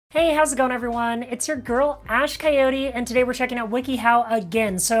Hey, how's it going everyone? It's your girl Ash Coyote, and today we're checking out WikiHow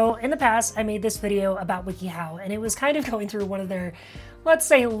again. So in the past, I made this video about WikiHow, and it was kind of going through one of their, let's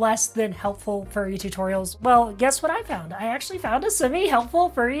say, less than helpful furry tutorials. Well, guess what I found? I actually found a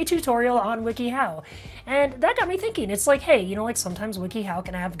semi-helpful furry tutorial on WikiHow. And that got me thinking. It's like, hey, you know, like sometimes WikiHow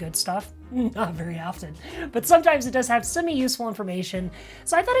can have good stuff. Not very often, but sometimes it does have semi-useful information.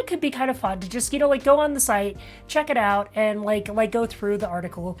 So I thought it could be kind of fun to just, you know, like go on the site, check it out, and like go through the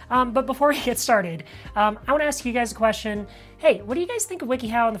article. But before we get started, I want to ask you guys a question. Hey, what do you guys think of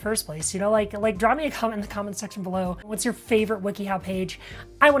WikiHow in the first place? You know, like drop me a comment in the comment section below. What's your favorite WikiHow page?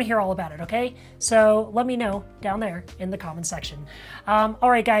 I want to hear all about it, okay? So let me know down there in the comment section. All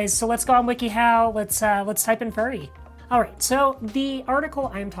right, guys, so let's go on WikiHow. Let's type in furry. All right, so the article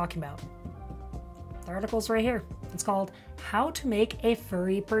I'm talking about, the article's right here. It's called How to Make a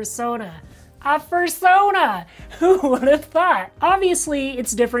Furry Persona. A persona! Who would have thought? Obviously,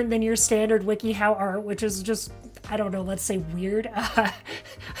 it's different than your standard WikiHow art, which is just, I don't know, let's say weird. I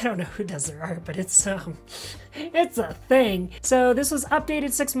don't know who does their art, but it's a thing. So this was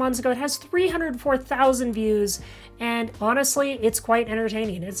updated 6 months ago. It has 304,000 views, and honestly, it's quite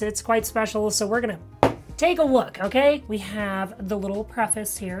entertaining. It's quite special, so we're gonna take a look, okay? We have the little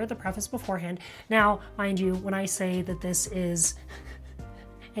preface here, the preface beforehand. Now, mind you, when I say that this is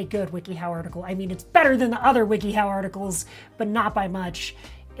a good WikiHow article, I mean it's better than the other WikiHow articles, but not by much.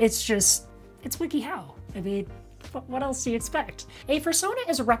 It's just, it's WikiHow. I mean, what else do you expect? A fursona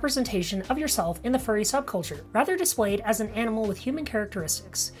is a representation of yourself in the furry subculture, rather displayed as an animal with human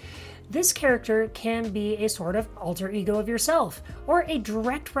characteristics. This character can be a sort of alter ego of yourself, or a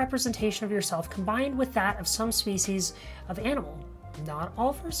direct representation of yourself combined with that of some species of animal. Not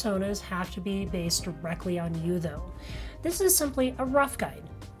all fursonas have to be based directly on you though. This is simply a rough guide.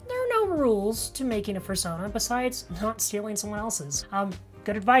 There are no rules to making a fursona besides not stealing someone else's.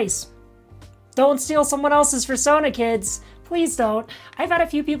 Good advice. Don't steal someone else's fursona, kids. Please don't. I've had a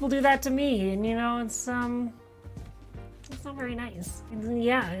few people do that to me, and you know, it's not very nice.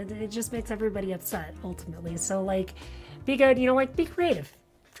 Yeah, it just makes everybody upset, ultimately. So, like, be good, you know, like, be creative.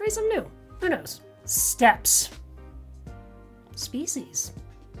 Try something new. Who knows? Steps. Species.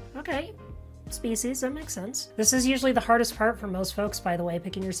 Okay. Species, that makes sense. This is usually the hardest part for most folks, by the way,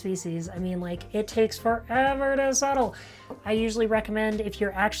 picking your species. I mean, like, it takes forever to settle. I usually recommend, if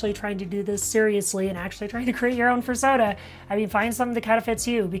you're actually trying to do this seriously and actually trying to create your own fursona, I mean, find something that kind of fits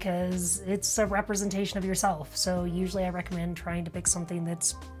you because it's a representation of yourself. So usually I recommend trying to pick something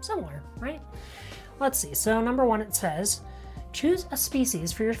that's similar, right? Let's see. So number one, it says, choose a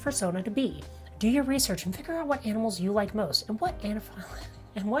species for your fursona to be. Do your research and figure out what animals you like most and what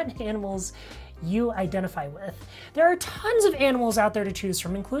animals you identify with. There are tons of animals out there to choose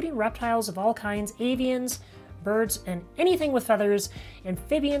from, including reptiles of all kinds, avians, birds, and anything with feathers,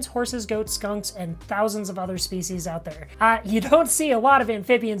 amphibians, horses, goats, skunks, and thousands of other species out there. You don't see a lot of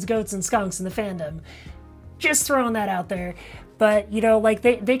amphibians, goats, and skunks in the fandom. Just throwing that out there. But, you know, like,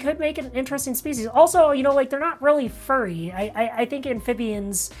 they could make an interesting species. Also, you know, like, they're not really furry. I think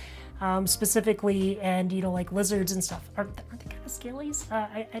amphibians specifically, and, you know, like lizards and stuff, aren't they kind of scalies?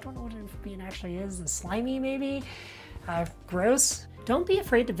 I don't know what an amphibian actually is. A slimy, maybe? Gross? Don't be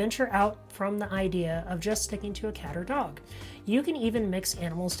afraid to venture out from the idea of just sticking to a cat or dog. You can even mix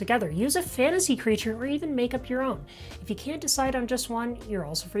animals together. Use a fantasy creature or even make up your own. If you can't decide on just one, you're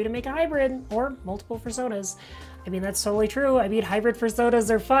also free to make a hybrid or multiple fursonas. I mean, that's totally true. I mean, hybrid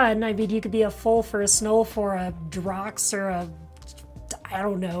fursonas are fun. I mean, you could be a full for a snowf or a drox or a, I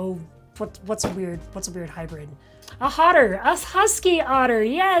don't know, what's a weird hybrid? A hotter, a husky otter.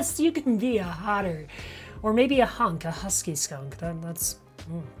 Yes, you can be a hotter. Or maybe a hunk, a husky skunk. That's,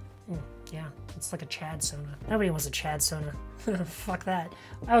 yeah, it's like a chad sona. Nobody wants a chad sona. Fuck that.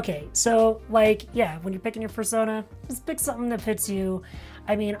 Okay, so, like, yeah, when you're picking your fursona, just pick something that fits you.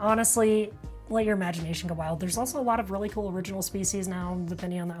 I mean, honestly, let your imagination go wild. There's also a lot of really cool original species now,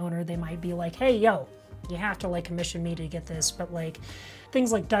 depending on the owner. They might be like, hey, yo, you have to, like, commission me to get this, but, like,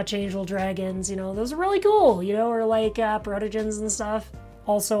 things like Dutch angel dragons, you know, those are really cool, you know, or, like, protogens and stuff.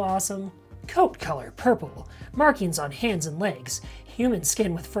 Also awesome. Coat color, purple. Markings on hands and legs. Human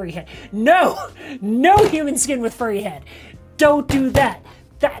skin with furry head. No! No human skin with furry head! Don't do that!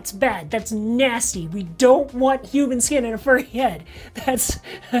 That's bad. That's nasty. We don't want human skin in a furry head. That's...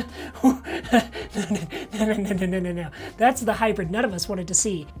 no. That's the hybrid none of us wanted to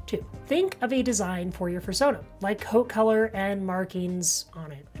see. 2. Think of a design for your fursona, like coat color and markings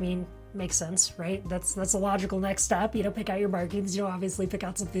on it. I mean, Makes sense, right? That's a logical next step. You know, pick out your markings. You know, obviously pick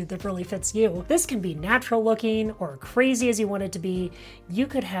out something that really fits you. This can be natural looking or crazy as you want it to be. You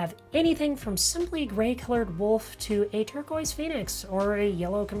could have anything from simply gray colored wolf to a turquoise phoenix or a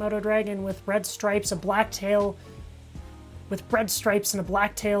yellow Komodo dragon with red stripes, a black tail, with red stripes and a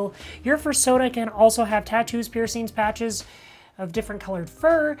black tail. Your fursona can also have tattoos, piercings, patches of different colored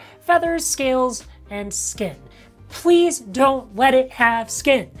fur, feathers, scales, and skin. Please don't let it have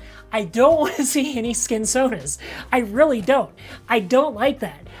skin. I don't want to see any skin sonas. I really don't. I don't like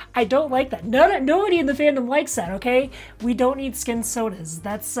that. I don't like that. Nobody in the fandom likes that, okay? We don't need skin sodas.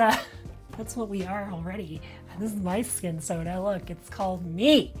 That's what we are already. This is my skin soda. Look, it's called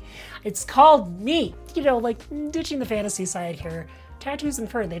me. It's called me. You know, like, ditching the fantasy side here. Tattoos and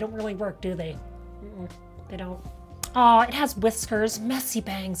fur, they don't really work, do they? They don't. Aw, it has whiskers, messy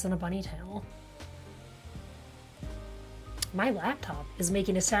bangs, and a bunny tail. My laptop is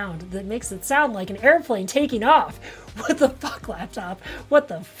making a sound that makes it sound like an airplane taking off. What the fuck, laptop? What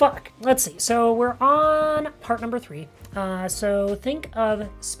the fuck? Let's see. So we're on part number 3. So think of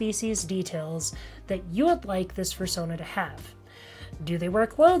species details that you would like this fursona to have. Do they wear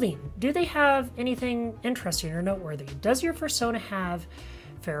clothing? Do they have anything interesting or noteworthy? Does your fursona have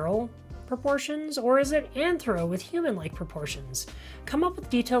feral proportions, or is it anthro with human-like proportions? Come up with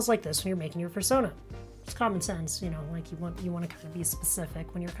details like this when you're making your fursona. It's common sense, you know, like you want to kind of be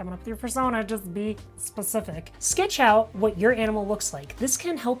specific when you're coming up with your persona. Just be specific. Sketch out what your animal looks like. This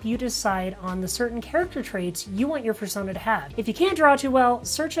can help you decide on the certain character traits you want your persona to have. If you can't draw too well,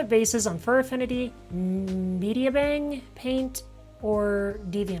 search up bases on Fur Affinity, Mediabang, Paint, or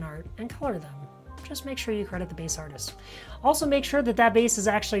DeviantArt and color them. Just make sure you credit the base artist. Also make sure that that base is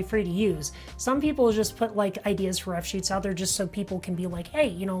actually free to use. Some people just put like ideas for ref sheets out there just so people can be like, hey,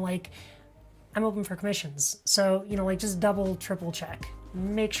 you know, like, I'm open for commissions. So, you know, like just double, triple check.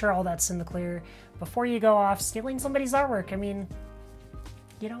 Make sure all that's in the clear before you go off stealing somebody's artwork. I mean,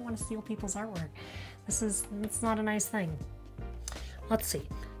 you don't want to steal people's artwork. It's not a nice thing. Let's see.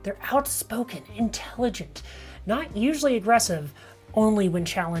 They're outspoken, intelligent, not usually aggressive, only when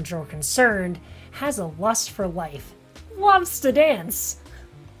challenged or concerned, has a lust for life, loves to dance.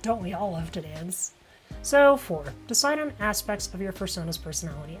 Don't we all love to dance? So 4, decide on aspects of your persona's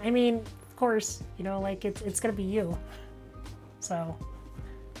personality. I mean, of course, you know, like it's gonna be you. So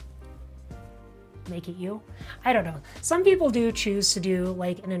make it you. I don't know. Some people do choose to do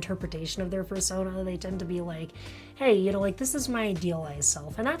like an interpretation of their persona. They tend to be like, hey, you know, like this is my idealized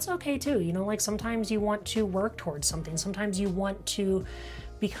self, and that's okay too. You know, like sometimes you want to work towards something. Sometimes you want to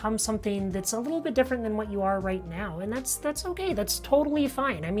become something that's a little bit different than what you are right now, and that's okay. That's totally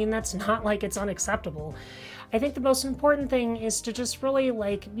fine. I mean, that's not like it's unacceptable. I think the most important thing is to just really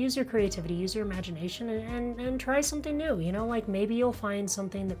like use your creativity, use your imagination, and try something new. You know, like maybe you'll find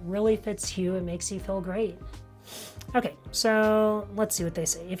something that really fits you and makes you feel great. Okay, so let's see what they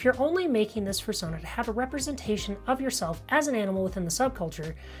say. If you're only making this persona to have a representation of yourself as an animal within the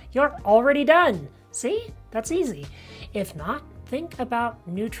subculture, you're already done. See? That's easy. If not, think about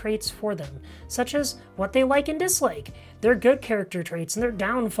new traits for them, such as what they like and dislike, their good character traits and their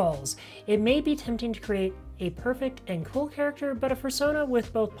downfalls. It may be tempting to create a perfect and cool character, but a persona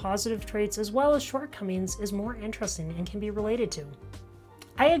with both positive traits as well as shortcomings is more interesting and can be related to.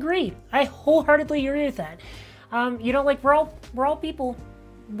 I agree. I wholeheartedly agree with that. You know, like we're all people.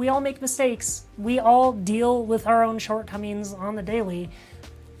 We all make mistakes. We all deal with our own shortcomings on the daily.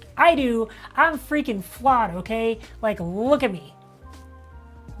 I do. I'm freaking flawed, okay? Like, look at me.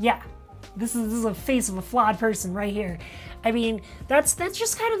 Yeah, this is a face of a flawed person right here. I mean, that's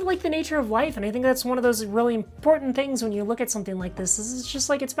just kind of like the nature of life, and I think that's one of those really important things when you look at something like this. It's just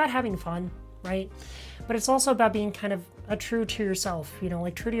like, it's about having fun, right? But it's also about being kind of true to yourself, you know,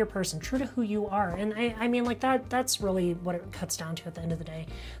 like true to your person, true to who you are. And I mean, like that's really what it cuts down to at the end of the day.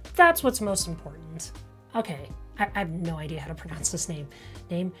 That's what's most important. Okay, I have no idea how to pronounce this name.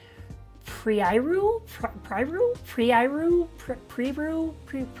 Priru?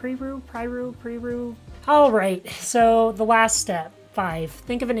 All right, so the last step, 5.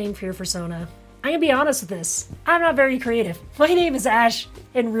 Think of a name for your persona. I'm gonna be honest with this. I'm not very creative. My name is Ash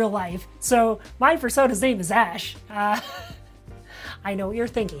in real life, so my persona's name is Ash. I know what you're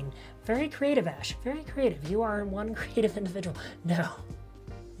thinking. Very creative, Ash. Very creative. You are one creative individual. No,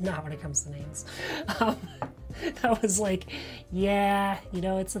 not when it comes to names. That was like, yeah, you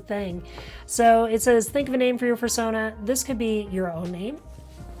know, it's a thing. So it says, think of a name for your persona. This could be your own name.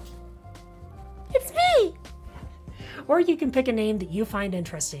 It's me! Or you can pick a name that you find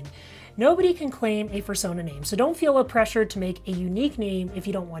interesting. Nobody can claim a persona name, so don't feel a pressure to make a unique name if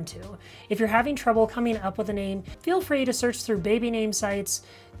you don't want to. If you're having trouble coming up with a name, feel free to search through baby name sites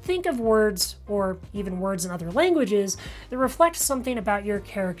think of words, or even words in other languages, that reflect something about your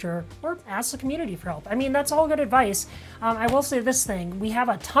character, or ask the community for help. I mean, that's all good advice. I will say this thing, we have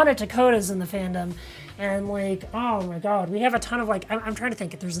a ton of Dakotas in the fandom, and like, oh my god, we have a ton of like, I'm trying to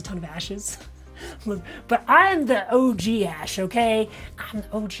think if there's a ton of Ashes. But I'm the OG Ash, okay? I'm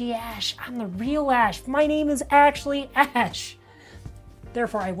the OG Ash. I'm the real Ash. My name is actually Ash.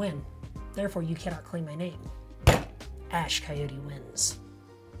 Therefore, I win. Therefore, you cannot claim my name. Ash Coyote wins.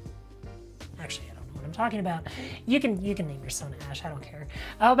 Actually, I don't know what I'm talking about. You can name your son Ash. I don't care.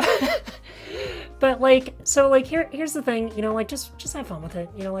 But like, so like here's the thing. You know, like just have fun with it.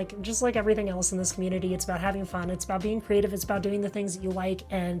 You know, like just like everything else in this community, it's about having fun. It's about being creative. It's about doing the things that you like,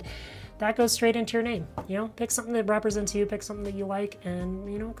 and that goes straight into your name. You know, pick something that represents you, pick something that you like,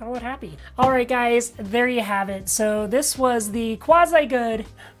 and, you know, call it happy. All right, guys, there you have it. So this was the quasi-good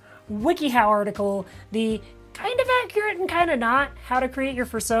WikiHow article, the kind of accurate and kind of not, how to create your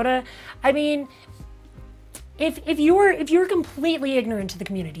fursona. I mean, if you were completely ignorant to the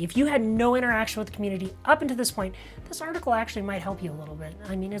community, if you had no interaction with the community up until this point, this article actually might help you a little bit.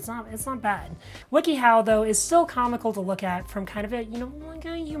 I mean, it's not bad. WikiHow, though, is still comical to look at from kind of a, you know, like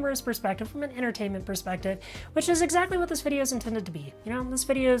a humorous perspective, from an entertainment perspective, which is exactly what this video is intended to be. You know, this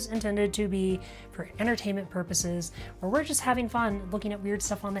video is intended to be for entertainment purposes, where we're just having fun looking at weird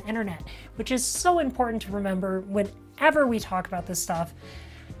stuff on the internet, which is so important to remember whenever we talk about this stuff.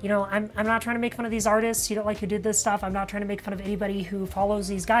 You know, I'm not trying to make fun of these artists, you know, like who did this stuff. I'm not trying to make fun of anybody who follows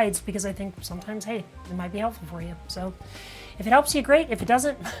these guides, because I think sometimes, hey, it might be helpful for you. So if it helps you, great. If it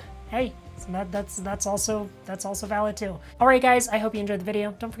doesn't, hey, that's also valid too. All right, guys, I hope you enjoyed the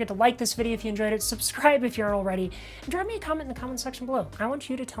video. Don't forget to like this video if you enjoyed it, subscribe if you're already, and drop me a comment in the comment section below. I want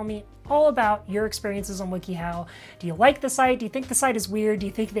you to tell me all about your experiences on WikiHow. Do you like the site? Do you think the site is weird? Do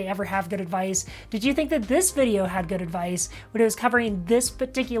you think they ever have good advice? Did you think that this video had good advice when it was covering this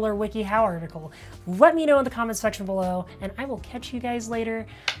particular WikiHow article? Let me know in the comment section below, and I will catch you guys later.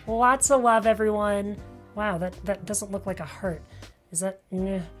 Lots of love, everyone. Wow, that doesn't look like a heart. Is that...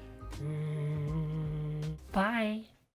 Bye.